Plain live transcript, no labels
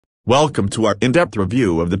Welcome to our in-depth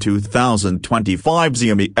review of the 2025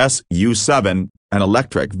 Xiaomi SU7, an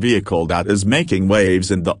electric vehicle that is making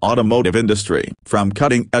waves in the automotive industry. From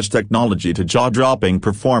cutting-edge technology to jaw-dropping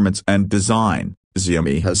performance and design,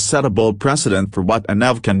 Xiaomi has set a bold precedent for what an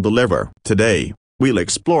EV can deliver. Today, we'll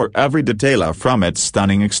explore every detail from its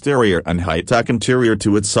stunning exterior and high-tech interior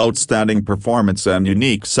to its outstanding performance and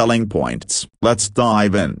unique selling points. Let's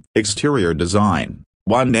dive in. Exterior design.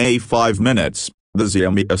 1A 5 minutes. The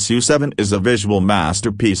Xiaomi SU7 is a visual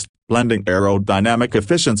masterpiece, blending aerodynamic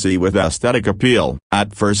efficiency with aesthetic appeal.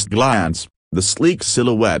 At first glance, the sleek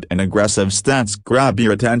silhouette and aggressive stance grab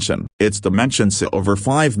your attention. Its dimensions over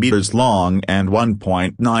 5 meters long and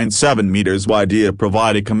 1.97 meters wide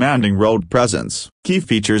provide a commanding road presence. Key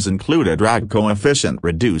features include a drag coefficient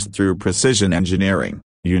reduced through precision engineering,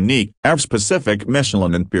 unique EV-specific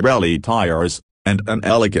Michelin and Pirelli tires, and an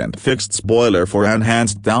elegant fixed spoiler for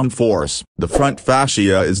enhanced downforce. The front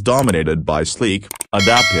fascia is dominated by sleek,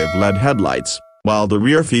 adaptive LED headlights, while the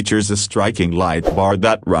rear features a striking light bar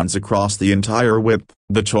that runs across the entire width.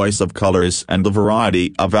 The choice of colors and the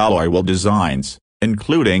variety of alloy wheel designs,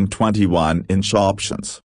 including 21-inch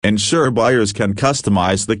options, ensure buyers can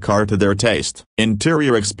customize the car to their taste.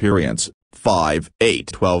 Interior experience. 12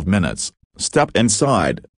 minutes. Step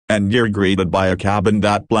inside, and you're greeted by a cabin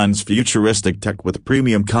that blends futuristic tech with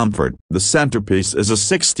premium comfort. The centerpiece is a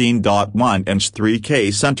 16.1-inch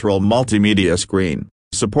 3K central multimedia screen,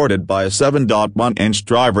 supported by a 7.1-inch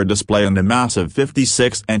driver display and a massive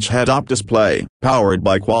 56-inch head-up display. Powered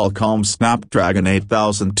by Qualcomm's Snapdragon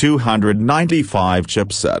 8295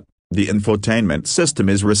 chipset, the infotainment system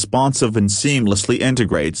is responsive and seamlessly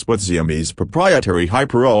integrates with Xiaomi's proprietary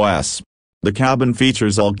HyperOS. The cabin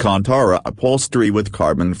features Alcantara upholstery with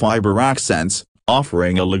carbon fiber accents,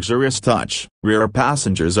 offering a luxurious touch. Rear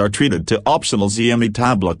passengers are treated to optional Xiaomi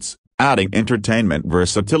tablets, adding entertainment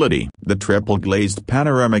versatility. The triple-glazed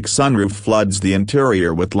panoramic sunroof floods the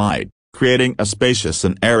interior with light, creating a spacious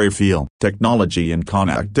and airy feel. Technology and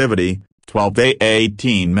connectivity.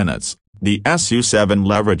 18 minutes. The SU7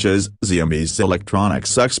 leverages Xiaomi's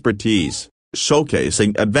electronics expertise,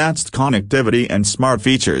 showcasing advanced connectivity and smart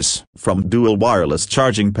features. From dual wireless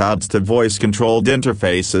charging pads to voice-controlled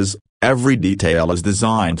interfaces, every detail is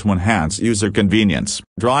designed to enhance user convenience.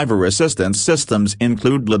 Driver assistance systems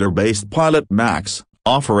include lidar-based Pilot Max,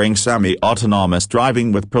 offering semi-autonomous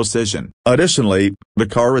driving with precision. Additionally, the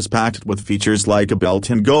car is packed with features like a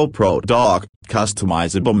built-in GoPro dock,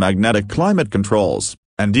 customizable magnetic climate controls,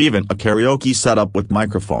 and even a karaoke setup with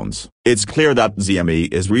microphones. It's clear that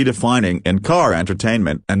Xiaomi is redefining in-car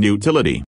entertainment and utility.